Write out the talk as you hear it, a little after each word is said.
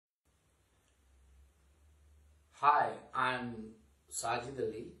Hi, I'm Sajid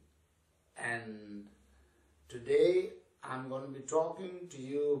Ali, and today I'm going to be talking to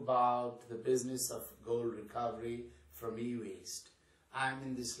you about the business of gold recovery from e-waste. I'm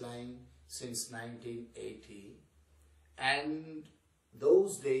in this line since 1980, and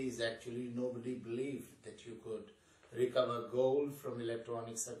those days actually nobody believed that you could recover gold from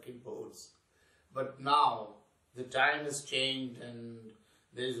electronic circuit boards. But now the time has changed and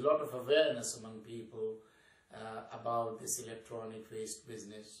there is a lot of awareness among people about this electronic waste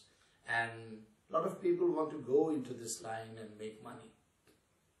business, and a lot of people want to go into this line and make money.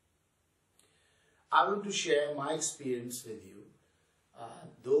 I want to share my experience with you.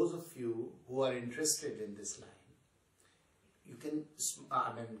 Those of you who are interested in this line, you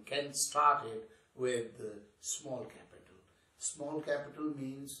can start it with small capital. Small capital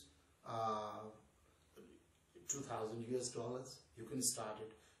means 2,000 US dollars. You can start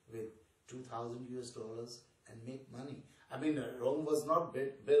it with 2,000 US dollars and make money. Rome was not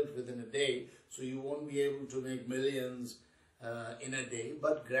built within a day, so you won't be able to make millions in a day.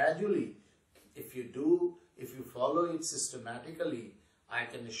 But gradually, if you follow it systematically, I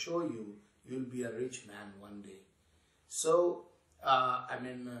can assure you, you'll be a rich man one day. So,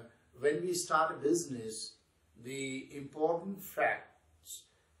 when we start a business, the important facts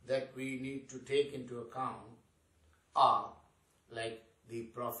that we need to take into account are like the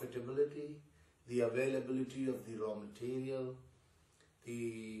profitability, the availability of the raw material,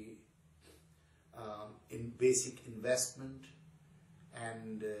 the basic investment,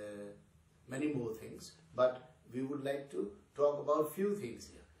 and many more things. But we would like to talk about a few things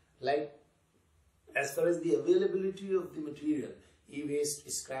here. Like, as far as the availability of the material, e-waste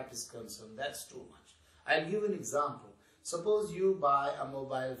scrap is concerned, that's too much. I'll give an example. Suppose you buy a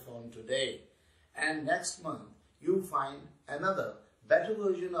mobile phone today, and next month you find another better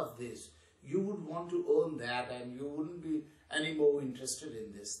version of this. You would want to own that, and you wouldn't be any more interested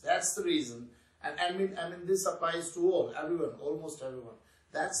in this. That's the reason. And this applies to everyone, almost everyone.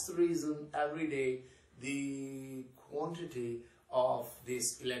 That's the reason every day the quantity of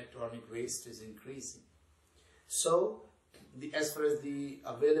this electronic waste is increasing. So, as far as the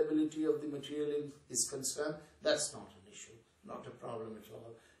availability of the material is concerned, that's not an issue, not a problem at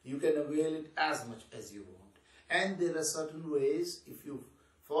all. You can avail it as much as you want. And there are certain ways, if you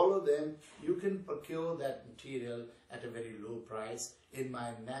follow them, you can procure that material at a very low price. In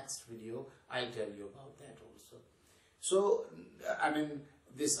my next video, I'll tell you about that also. So,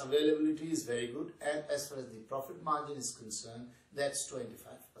 this availability is very good. And as far as the profit margin is concerned, that's 25%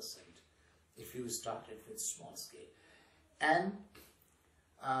 if you start it with small scale. And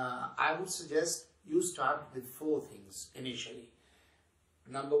I would suggest you start with 4 things initially.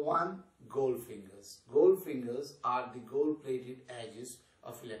 Number 1, gold fingers. Gold fingers are the gold-plated edges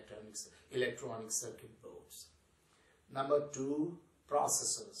of electronic circuit boards. Number 2,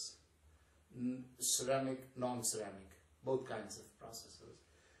 processors. Ceramic, non-ceramic, both kinds of processors.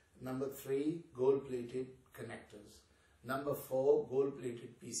 Number 3, gold-plated connectors. Number 4,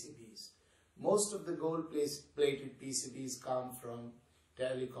 gold-plated PCBs. Most of the gold-plated PCBs come from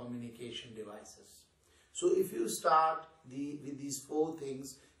telecommunication devices. So if you start with these 4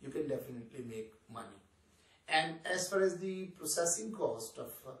 things, you can definitely make money. And as far as the processing cost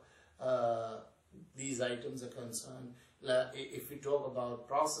of these items are concerned, if we talk about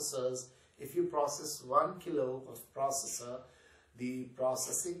processors, if you process 1 kilo of processor, the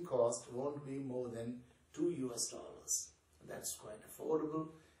processing cost won't be more than 2 US dollars. That's quite affordable,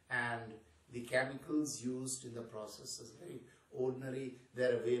 and the chemicals used in the process is very ordinary.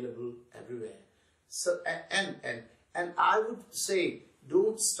 They're available everywhere. So, and I would say,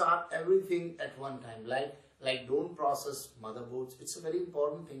 don't start everything at one time. Like don't process motherboards. It's a very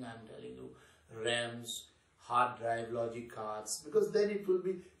important thing I'm telling you. RAMs, hard drive, logic cards, because then it will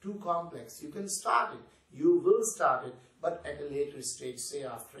be too complex. You can start it. You will start it, but at a later stage, say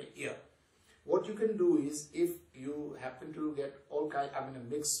after a year. What you can do is, if you happen to get all kind, a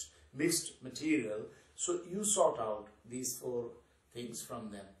mixed material, so you sort out these 4 things from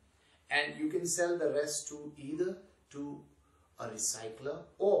them. And you can sell the rest to either to a recycler,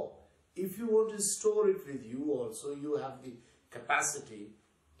 or if you want to store it with you also, you have the capacity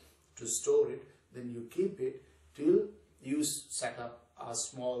to store it, then you keep it till you set up a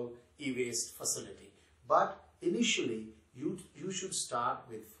small e-waste facility. But initially, you should start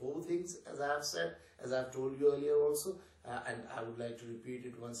with 4 things, as I have said, as I've told you earlier also, and I would like to repeat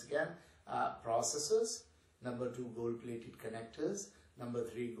it once again. Processors, number 2, gold-plated connectors, number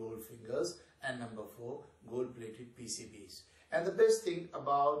 3, gold fingers, and number 4, gold-plated PCBs. And the best thing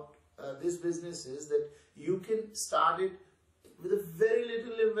about this business is that you can start it with a very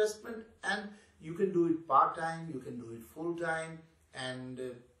little investment, and You can do it part-time, you can do it full-time, and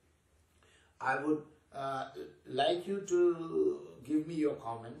I would like you to give me your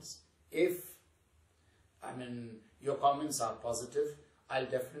comments. If, your comments are positive, I'll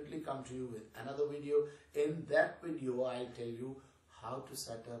definitely come to you with another video. In that video, I'll tell you how to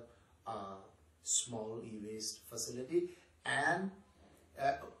set up a small e-waste facility and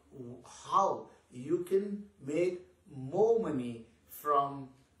how you can make more money from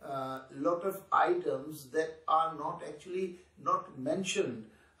a lot of items that are not mentioned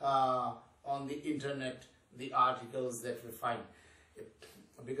on the internet, the articles that we find.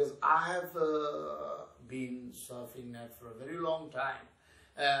 Because I have been surfing net for a very long time.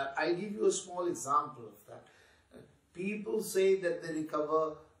 I'll give you a small example of that. People say that they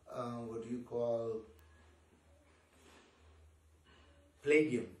recover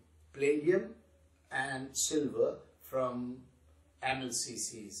palladium and silver from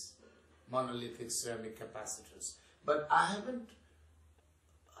MLCCs, monolithic ceramic capacitors. But I haven't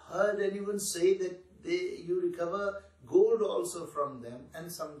heard anyone say that you recover gold also from them,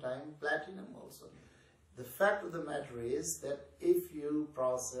 and sometimes platinum also. The fact of the matter is that if you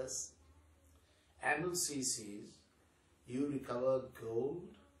process MLCCs, you recover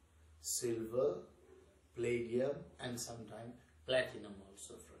gold, silver, palladium, and sometimes platinum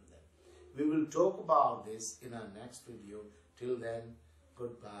also from them. We will talk about this in our next video. Till then,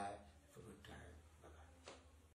 goodbye.